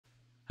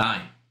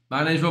Hi,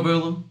 my name is Rob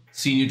Earlham,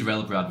 Senior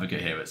Developer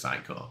Advocate here at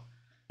Sitecore,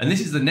 and this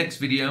is the next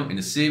video in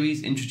a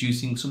series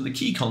introducing some of the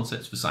key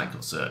concepts for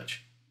Sitecore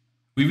Search.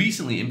 We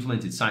recently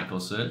implemented Sitecore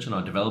Search on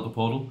our developer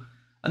portal,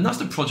 and that's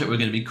the project we're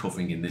going to be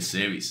covering in this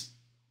series.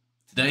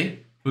 Today,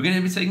 we're going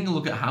to be taking a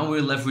look at how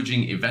we're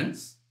leveraging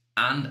events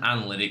and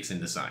analytics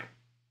in the site.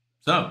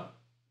 So,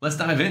 let's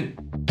dive in.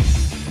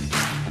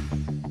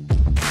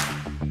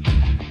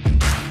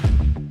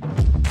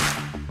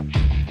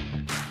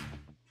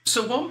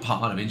 So one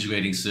part of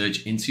integrating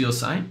search into your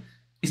site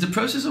is the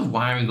process of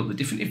wiring up the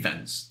different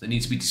events that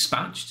need to be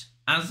dispatched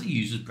as the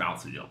users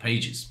browse through your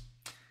pages.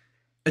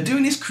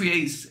 Doing this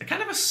creates a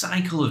kind of a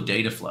cycle of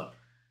data flow.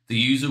 The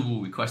user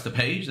will request a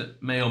page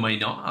that may or may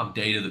not have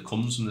data that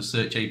comes from the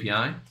search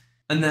API,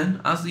 and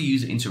then as the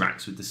user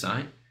interacts with the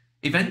site,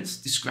 events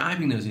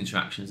describing those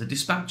interactions are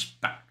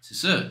dispatched back to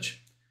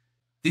search.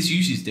 This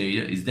usage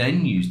data is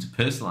then used to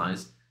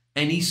personalize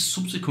any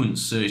subsequent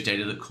search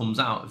data that comes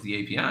out of the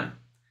API,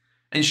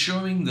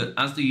 ensuring that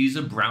as the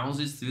user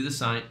browses through the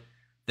site,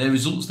 their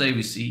results they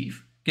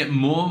receive get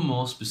more and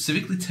more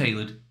specifically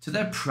tailored to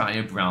their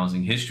prior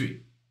browsing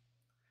history.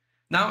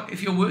 Now,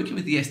 if you're working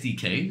with the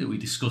SDK that we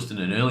discussed in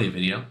an earlier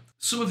video,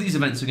 some of these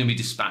events are going to be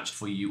dispatched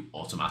for you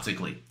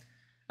automatically,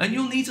 and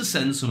you'll need to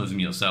send some of them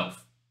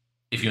yourself.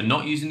 If you're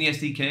not using the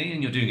SDK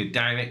and you're doing a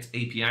direct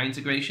API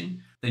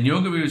integration, then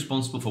you're going to be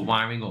responsible for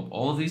wiring up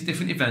all of these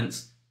different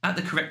events at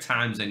the correct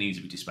times they need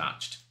to be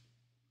dispatched.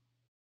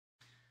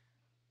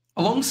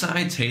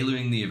 Alongside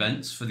tailoring the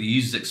events for the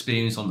user's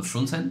experience on the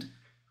front end,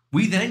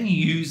 we then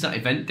use that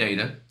event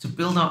data to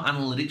build our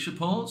analytics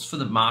reports for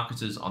the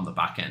marketers on the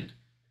back end.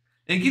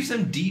 And it gives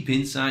them deep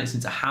insights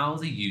into how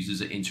the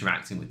users are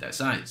interacting with their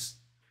sites.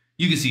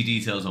 You can see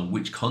details on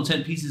which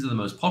content pieces are the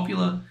most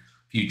popular,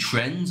 view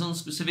trends on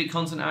specific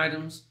content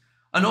items,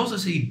 and also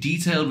see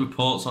detailed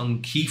reports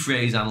on key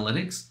phrase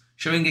analytics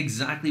showing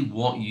exactly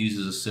what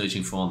users are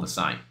searching for on the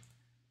site.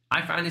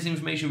 I find this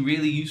information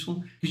really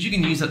useful because you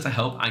can use that to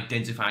help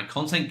identify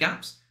content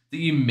gaps that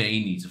you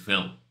may need to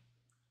fill.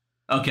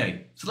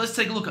 Okay, so let's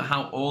take a look at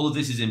how all of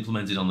this is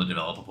implemented on the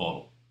developer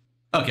portal.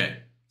 Okay,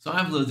 so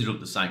I've loaded up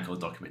the Sitecore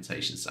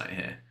documentation site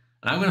here,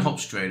 and I'm going to hop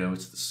straight over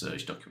to the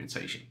search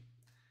documentation.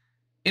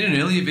 In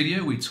an earlier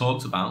video, we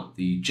talked about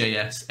the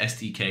JS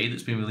SDK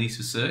that's been released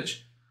for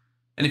search,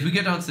 and if we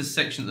go down to this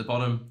section at the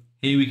bottom,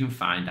 here we can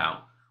find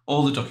out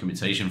all the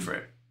documentation for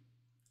it.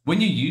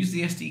 When you use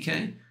the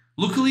SDK,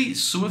 luckily,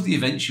 some of the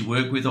events you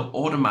work with are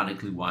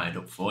automatically wired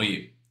up for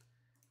you.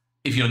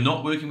 If you're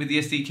not working with the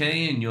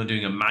SDK and you're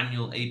doing a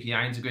manual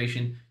API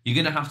integration, you're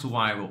going to have to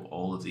wire up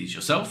all of these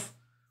yourself.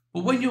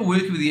 But when you're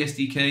working with the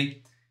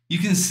SDK, you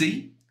can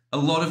see a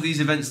lot of these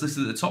events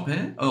listed at the top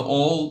here are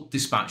all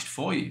dispatched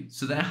for you,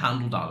 so they're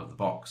handled out of the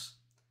box.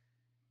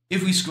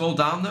 If we scroll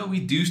down though,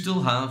 we do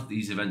still have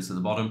these events at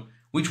the bottom,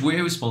 which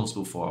we're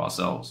responsible for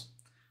ourselves.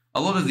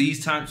 A lot of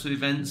these types of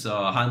events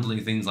are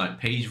handling things like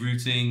page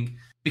routing.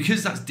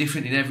 Because that's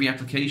different in every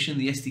application,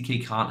 the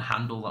SDK can't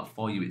handle that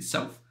for you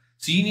itself,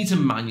 so you need to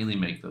manually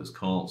make those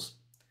calls.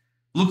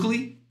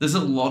 Luckily, there's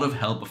a lot of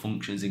helper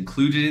functions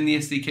included in the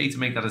SDK to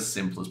make that as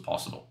simple as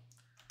possible.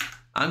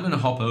 I'm going to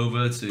hop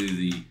over to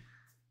the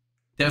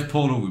Dev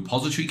Portal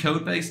repository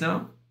code base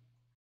now,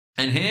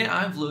 and here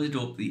I've loaded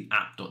up the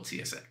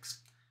app.tsx.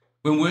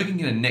 When working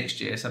in a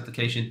Next.js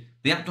application,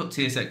 the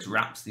app.tsx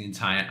wraps the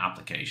entire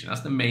application. That's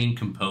the main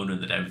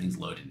component that everything's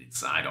loaded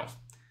inside of.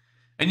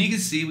 And you can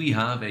see we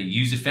have a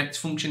useEffects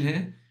function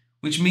here,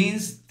 which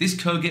means this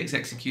code gets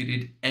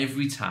executed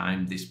every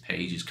time this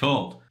page is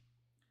called.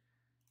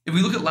 If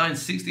we look at line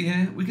 60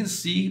 here, we can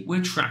see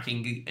we're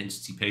tracking the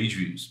entity page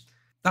views.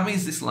 That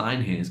means this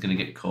line here is going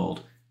to get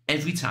called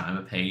every time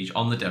a page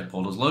on the dev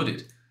portal is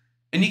loaded.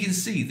 And you can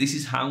see this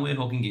is how we're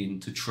hooking in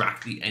to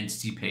track the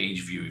entity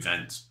page view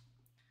event.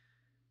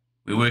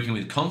 We're working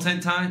with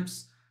content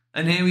types,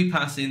 and here we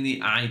pass in the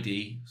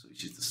ID,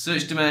 which is the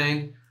search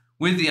domain,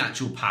 with the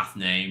actual path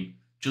name,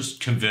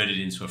 just converted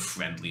into a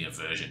friendlier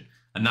version.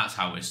 And that's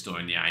how we're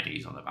storing the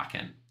IDs on the back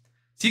end.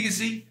 So you can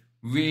see,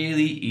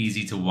 really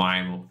easy to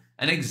wire up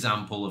an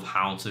example of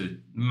how to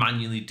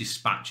manually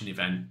dispatch an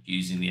event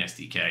using the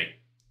SDK.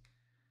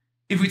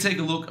 If we take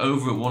a look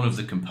over at one of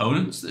the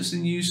components that's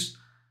in use,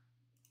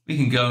 we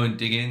can go and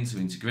dig into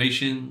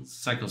integration,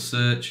 Sitecore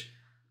Search.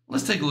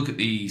 Let's take a look at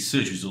the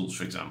search results,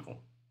 for example.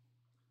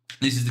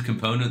 This is the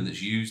component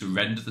that's used to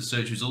render the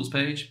search results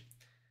page.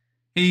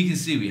 Here you can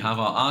see we have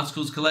our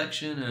articles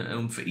collection,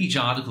 and for each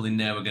article in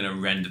there, we're going to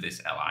render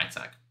this LI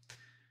tag.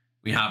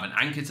 We have an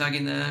anchor tag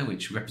in there,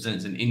 which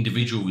represents an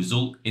individual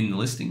result in the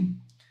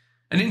listing.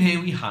 And in here,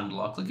 we handle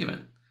our click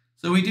event.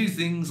 So we do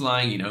things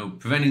like,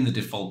 preventing the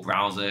default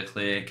browser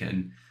click,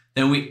 and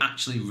then we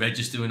actually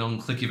register an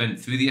on-click event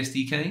through the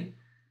SDK.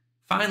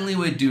 Finally,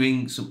 we're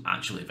doing some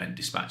actual event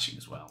dispatching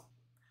as well.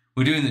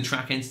 We're doing the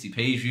track entity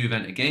page view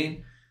event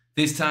again,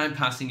 this time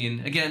passing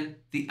in, again,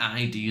 the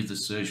ID of the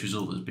search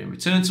result that's been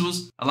returned to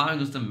us, allowing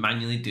us to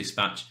manually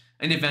dispatch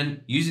an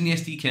event using the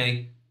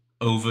SDK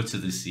over to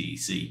the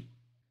CEC.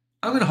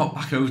 I'm going to hop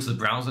back over to the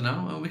browser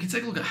now, and we can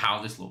take a look at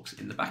how this looks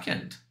in the back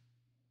end.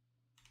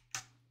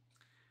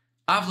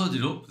 I've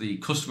loaded up the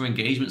Customer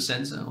Engagement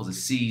Center, or the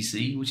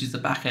CEC, which is the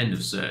back end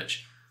of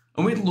search,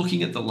 and we're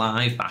looking at the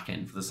live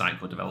backend for the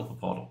Sitecore Developer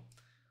Portal.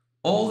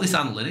 All this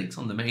analytics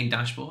on the main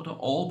dashboard are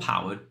all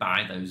powered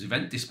by those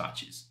event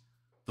dispatches,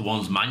 the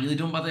ones manually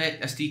done by the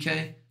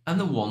SDK and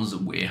the ones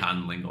that we're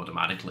handling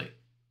automatically.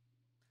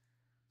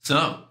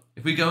 So,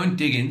 if we go and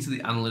dig into the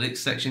analytics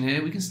section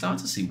here, we can start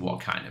to see what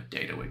kind of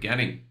data we're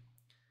getting.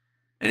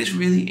 And it's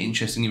really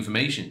interesting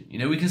information.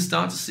 We can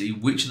start to see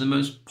which are the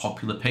most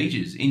popular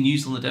pages in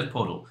use on the dev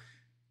portal,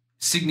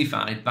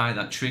 signified by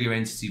that trigger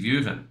entity view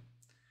event.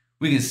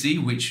 We can see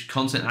which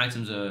content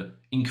items are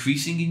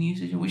increasing in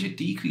usage and which are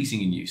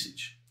decreasing in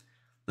usage.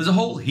 There's a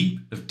whole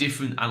heap of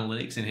different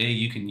analytics in here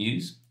you can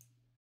use.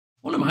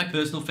 One of my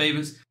personal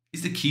favorites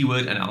is the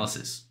keyword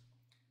analysis.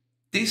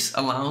 This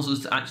allows us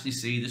to actually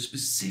see the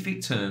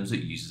specific terms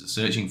that users are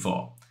searching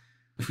for.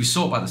 If we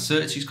sort by the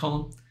searches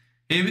column,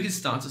 here we can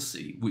start to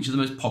see which are the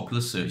most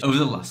popular searches over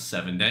the last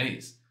 7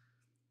 days.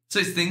 So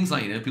it's things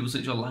like, people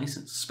search for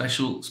license,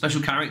 special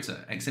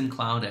character, XM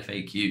Cloud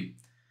FAQ.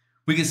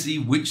 We can see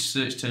which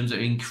search terms are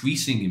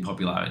increasing in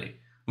popularity,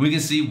 and we can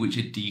see which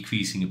are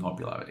decreasing in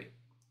popularity.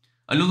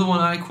 Another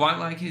one I quite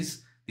like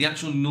is the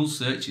actual null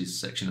searches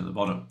section at the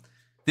bottom.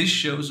 This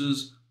shows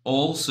us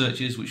all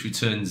searches which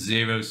return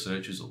 0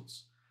 search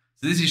results.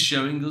 So this is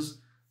showing us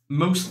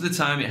most of the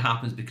time it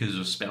happens because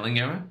of a spelling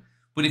error,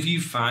 but if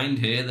you find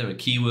here there are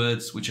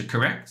keywords which are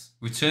correct,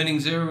 returning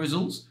 0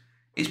 results,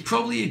 it's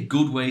probably a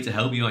good way to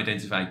help you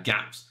identify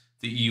gaps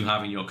that you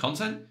have in your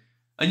content,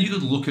 and you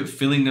could look at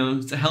filling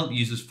those to help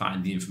users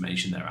find the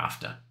information they're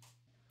after.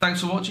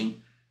 Thanks for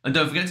watching, and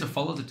don't forget to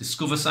follow the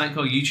Discover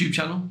Sitecore YouTube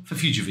channel for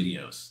future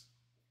videos.